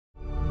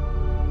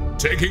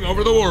taking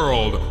over the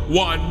world,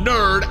 one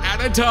nerd at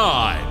a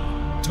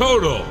time.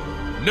 Total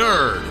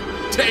Nerd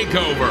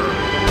Takeover.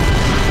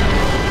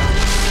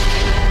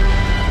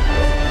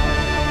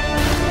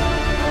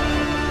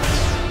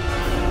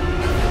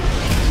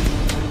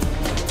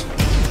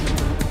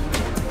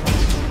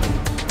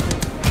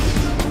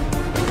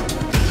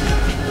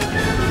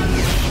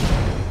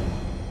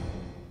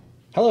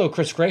 Hello,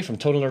 Chris Gray from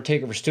Total Nerd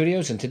Takeover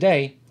Studios, and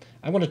today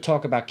I want to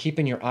talk about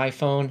keeping your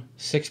iPhone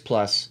 6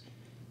 Plus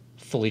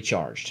fully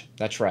charged.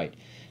 That's right.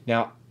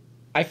 Now,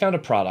 I found a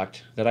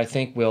product that I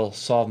think will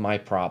solve my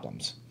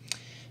problems.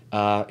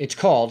 It's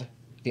called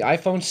the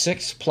iPhone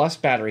 6 Plus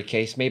battery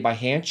case made by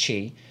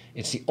Hanchi.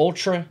 It's the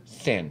ultra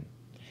thin.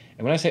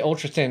 And when I say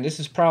ultra thin,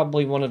 this is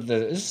probably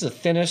this is the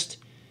thinnest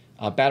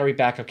battery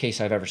backup case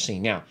I've ever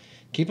seen. Now,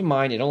 keep in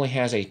mind it only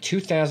has a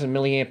 2,000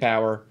 milliamp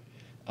hour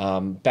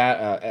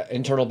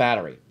internal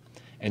battery,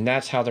 and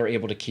that's how they're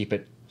able to keep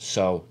it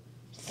so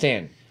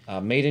thin.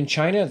 Made in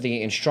China.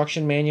 The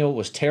instruction manual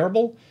was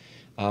terrible.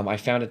 I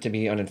found it to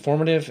be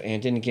uninformative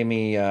and didn't give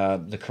me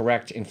the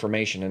correct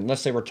information,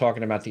 unless they were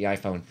talking about the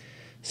iPhone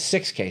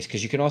 6 case,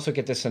 because you can also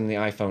get this in the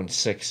iPhone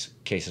 6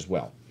 case as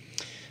well.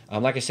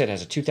 Like I said, it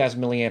has a 2,000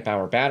 milliamp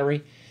hour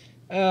battery,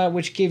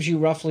 which gives you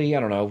roughly,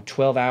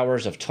 12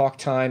 hours of talk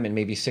time and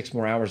maybe 6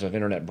 more hours of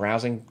internet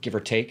browsing, give or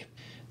take.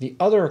 The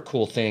other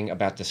cool thing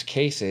about this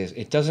case is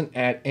it doesn't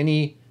add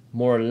any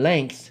more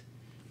length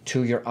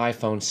to your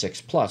iPhone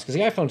 6 Plus, because the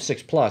iPhone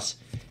 6 Plus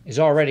is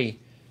already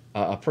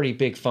a pretty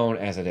big phone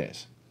as it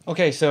is.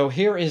 Okay, so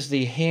here is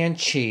the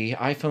Hanchi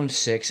iPhone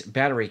 6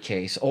 battery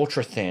case,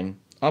 ultra thin,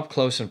 up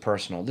close and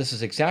personal. This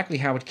is exactly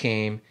how it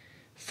came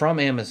from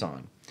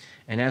Amazon.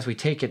 And as we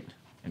take it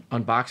and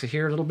unbox it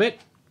here a little bit,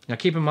 now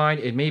keep in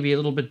mind it may be a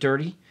little bit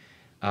dirty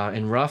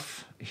and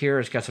rough. Here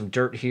it's got some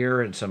dirt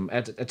here and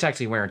it's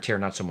actually wear and tear,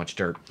 not so much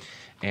dirt.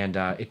 And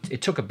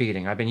it took a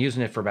beating. I've been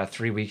using it for about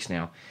 3 weeks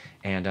now.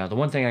 And the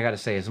one thing I got to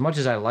say, as much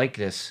as I like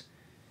this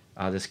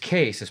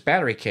case, this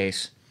battery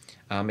case,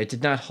 it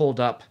did not hold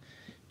up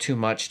too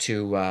much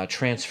to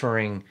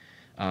transferring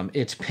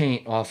its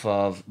paint off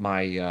of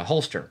my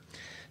holster.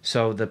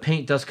 So the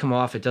paint does come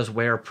off. It does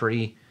wear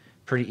pretty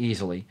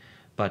easily,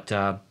 but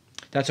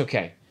that's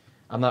okay.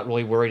 I'm not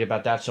really worried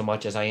about that so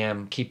much as I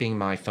am keeping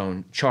my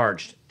phone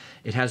charged.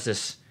 It has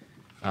this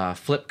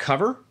flip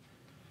cover,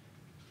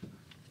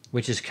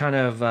 which is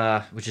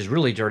which is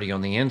really dirty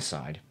on the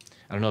inside.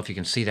 I don't know if you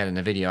can see that in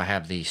the video. I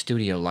have the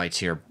studio lights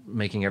here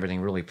making everything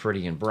really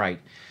pretty and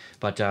bright,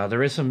 but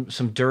there is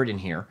some dirt in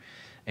here,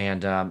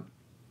 and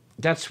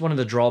that's one of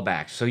the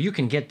drawbacks. So you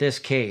can get this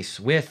case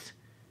with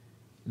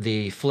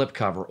the flip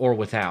cover or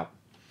without.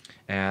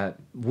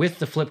 With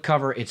the flip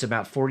cover, it's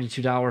about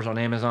 $42 on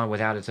Amazon.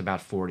 Without, it's about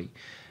 $40.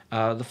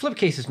 The flip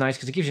case is nice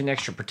because it gives you an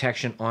extra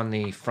protection on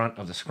the front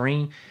of the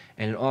screen,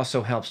 and it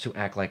also helps to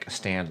act like a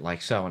stand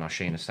like so, and I'll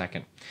show you in a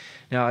second.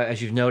 Now, as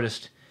you've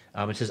noticed,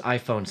 it says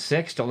iPhone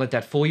 6. Don't let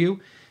that fool you.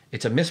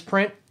 It's a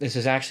misprint. This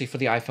is actually for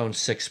the iPhone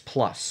 6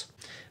 Plus.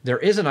 There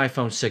is an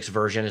iPhone 6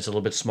 version. It's a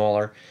little bit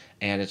smaller,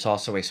 and it's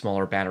also a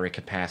smaller battery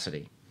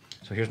capacity.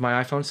 So here's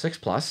my iPhone 6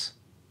 Plus,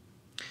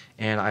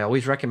 and I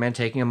always recommend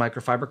taking a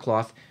microfiber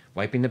cloth,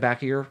 wiping the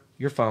back of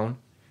your phone,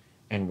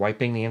 and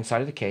wiping the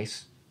inside of the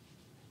case,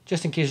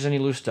 just in case there's any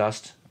loose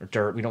dust or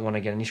dirt. We don't want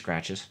to get any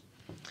scratches.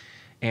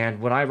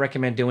 And what I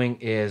recommend doing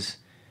is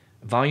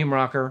volume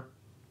rocker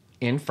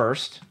in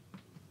first,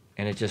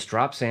 and it just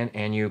drops in,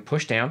 and you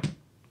push down,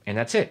 and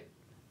that's it.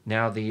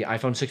 Now the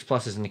iPhone 6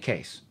 Plus is in the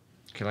case.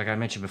 Okay, like I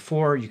mentioned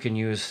before, you can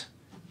use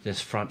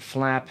this front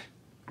flap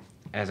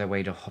as a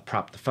way to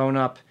prop the phone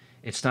up.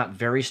 It's not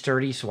very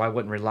sturdy, so I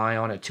wouldn't rely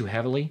on it too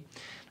heavily.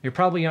 You're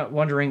probably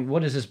wondering,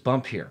 what is this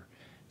bump here?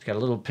 It's got a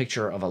little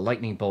picture of a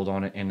lightning bolt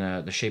on it in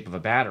the shape of a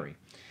battery.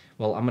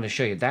 Well, I'm going to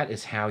show you that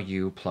is how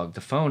you plug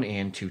the phone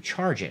in to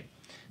charge it.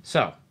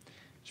 So,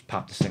 just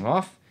pop this thing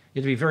off.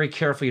 You have to be very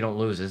careful you don't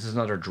lose it. This is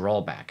another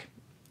drawback.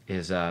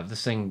 Is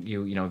this thing,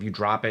 if you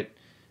drop it,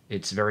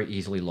 it's very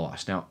easily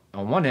lost. Now,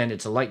 on one end,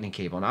 it's a lightning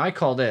cable, and I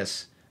call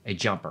this a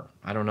jumper.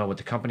 I don't know what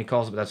the company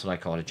calls it, but that's what I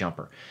call it, a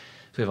jumper.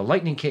 So we have a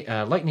lightning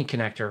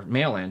connector,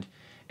 male end,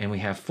 and we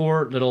have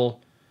 4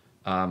 little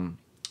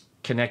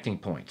connecting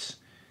points,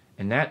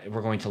 and that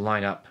we're going to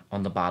line up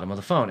on the bottom of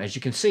the phone. As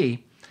you can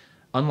see,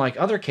 unlike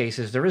other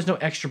cases, there is no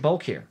extra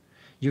bulk here.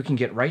 You can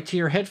get right to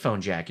your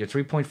headphone jack, your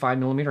 3.5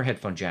 millimeter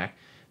headphone jack.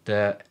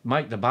 The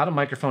bottom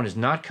microphone is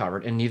not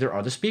covered, and neither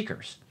are the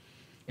speakers.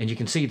 And you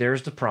can see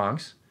there's the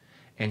prongs,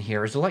 and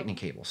here is the lightning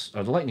cables,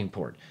 or the lightning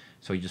port.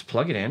 So you just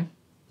plug it in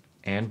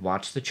and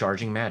watch the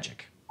charging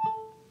magic.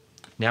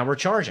 Now we're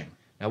charging.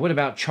 Now what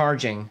about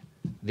charging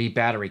the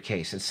battery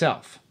case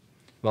itself?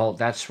 Well,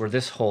 that's where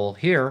this hole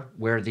here,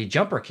 where the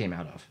jumper came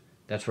out of,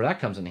 that's where that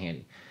comes in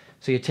handy.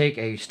 So you take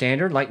a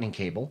standard lightning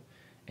cable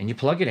and you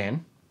plug it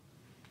in,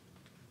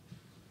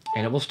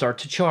 and it will start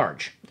to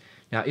charge.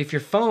 Now, if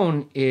your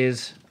phone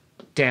is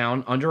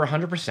down under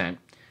 100%,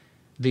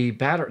 the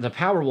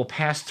power will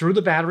pass through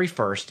the battery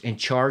first and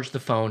charge the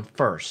phone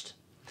first.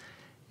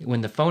 When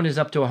the phone is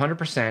up to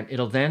 100%,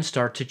 it'll then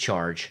start to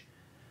charge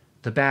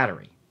the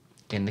battery.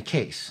 in the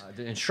case.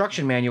 The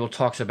instruction manual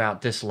talks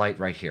about this light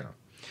right here.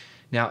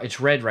 Now it's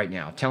red right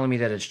now, telling me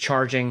that it's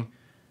charging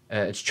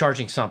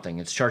something.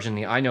 It's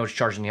charging I know it's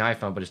charging the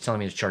iPhone, but it's telling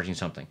me it's charging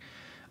something.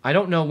 I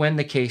don't know when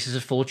the case is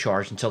at full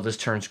charge until this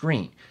turns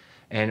green.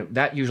 And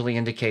that usually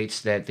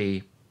indicates that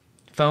the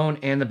phone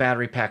and the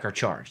battery pack are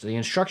charged. The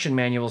instruction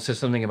manual says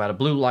something about a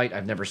blue light.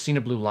 I've never seen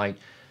a blue light,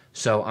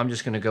 so I'm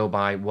just going to go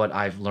by what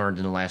I've learned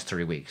in the last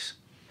 3 weeks.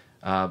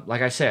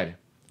 Like I said,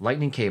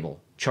 lightning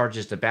cable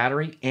charges the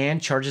battery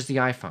and charges the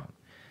iPhone.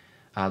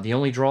 The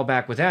only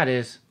drawback with that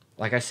is,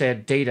 like I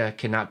said, data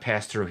cannot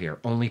pass through here,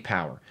 only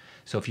power.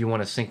 So if you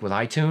want to sync with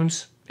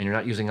iTunes and you're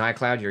not using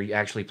iCloud, you're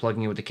actually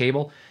plugging it with the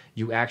cable,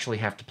 you actually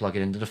have to plug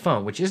it into the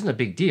phone, which isn't a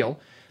big deal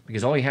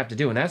because all you have to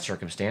do in that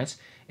circumstance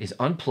is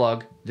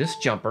unplug this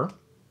jumper,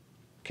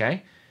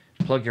 okay?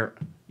 Plug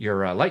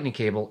your lightning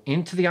cable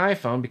into the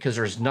iPhone because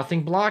there's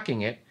nothing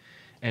blocking it,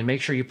 and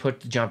make sure you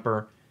put the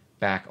jumper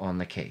back on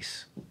the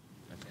case.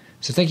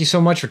 So thank you so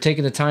much for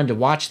taking the time to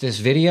watch this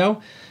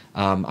video.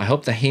 I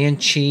hope the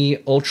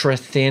Hanchi ultra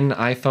thin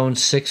iPhone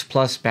 6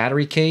 Plus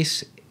battery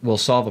case will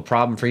solve a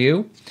problem for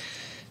you.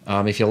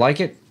 If you like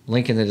it,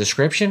 link in the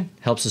description.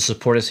 Helps to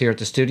support us here at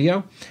the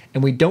studio.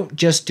 And we don't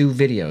just do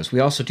videos. We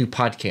also do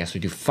podcasts. We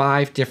do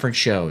 5 different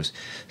shows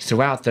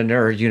throughout the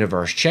nerd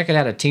universe. Check it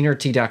out at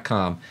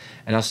tnerdt.com.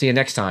 And I'll see you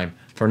next time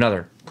for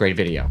another great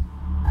video.